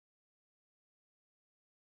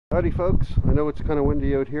Howdy folks, I know it's kind of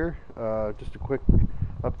windy out here. Just a quick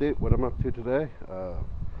update what I'm up to today.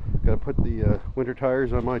 Got to put the winter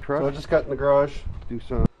tires on my truck. So I just got in the garage,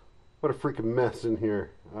 what a freaking mess in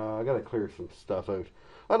here. I got to clear some stuff out.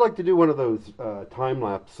 I'd like to do one of those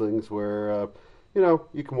time-lapse things where,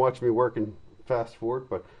 you can watch me work and fast forward,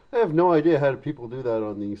 but I have no idea how do people do that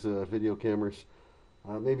on these video cameras.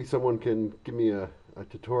 Maybe someone can give me a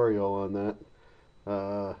tutorial on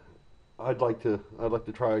that. I'd like to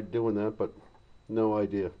try doing that, but no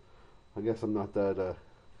idea. I guess I'm not that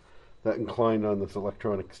inclined on this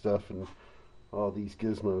electronic stuff and all these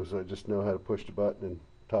gizmos. I just know how to push the button and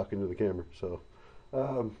talk into the camera. So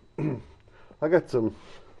I got some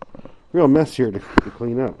real mess here to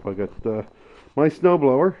clean up. I got my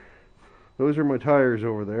snowblower. Those are my tires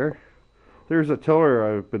over there. There's a tiller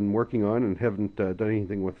I've been working on and haven't done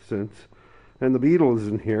anything with since. And the beetle is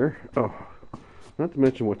in here. Oh. Not to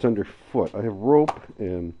mention what's underfoot. I have rope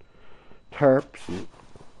and tarps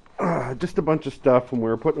and just a bunch of stuff, and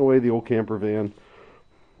we're putting away the old camper van.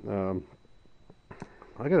 I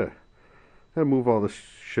gotta move all this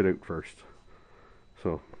shit out first.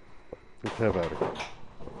 So let's have at it.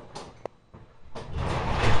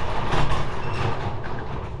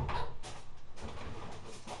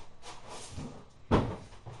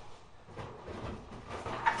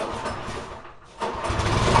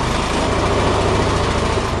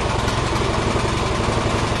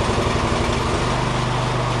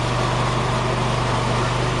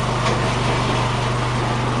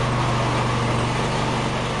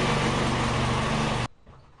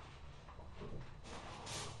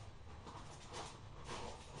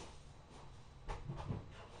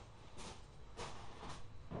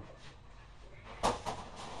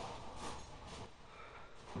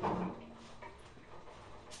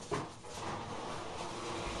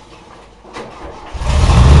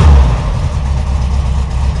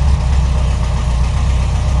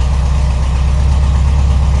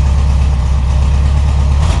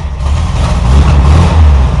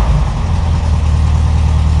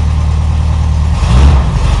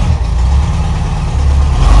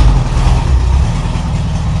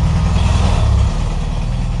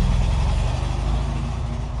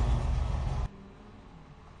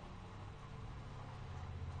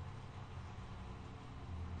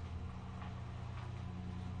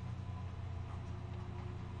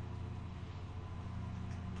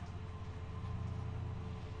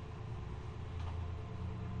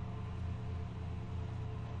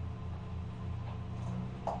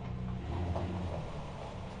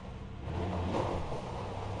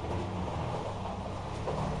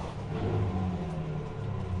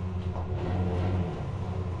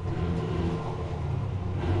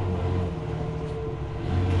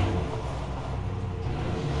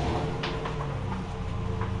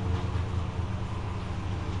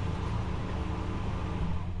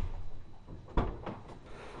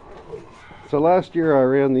 So last year I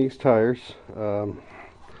ran these tires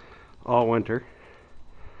all winter,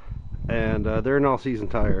 and they're an all-season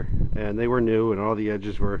tire, and they were new, and all the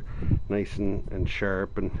edges were nice and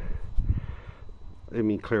sharp, and I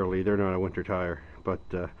mean clearly they're not a winter tire, but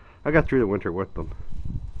I got through the winter with them.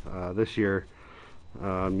 This year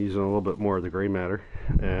I'm using a little bit more of the gray matter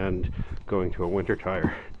and going to a winter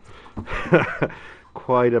tire.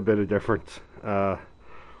 Quite a bit of difference.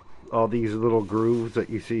 All these little grooves that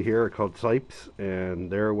you see here are called sipes, and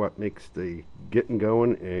they're what makes the getting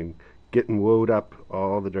going and getting woed up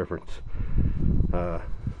all the difference.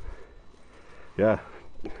 Yeah,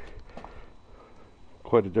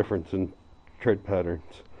 quite a difference in tread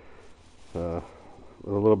patterns. A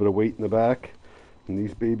little bit of weight in the back, and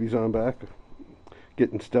these babies on back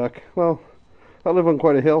getting stuck. Well, I live on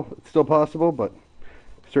quite a hill. It's still possible, but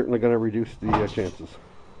certainly going to reduce the chances.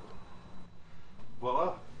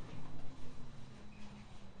 Voila.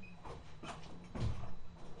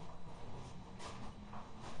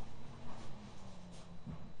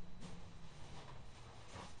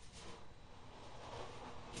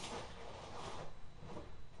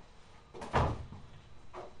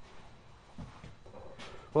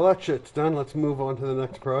 Well, that shit's done. Let's move on to the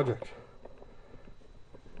next project.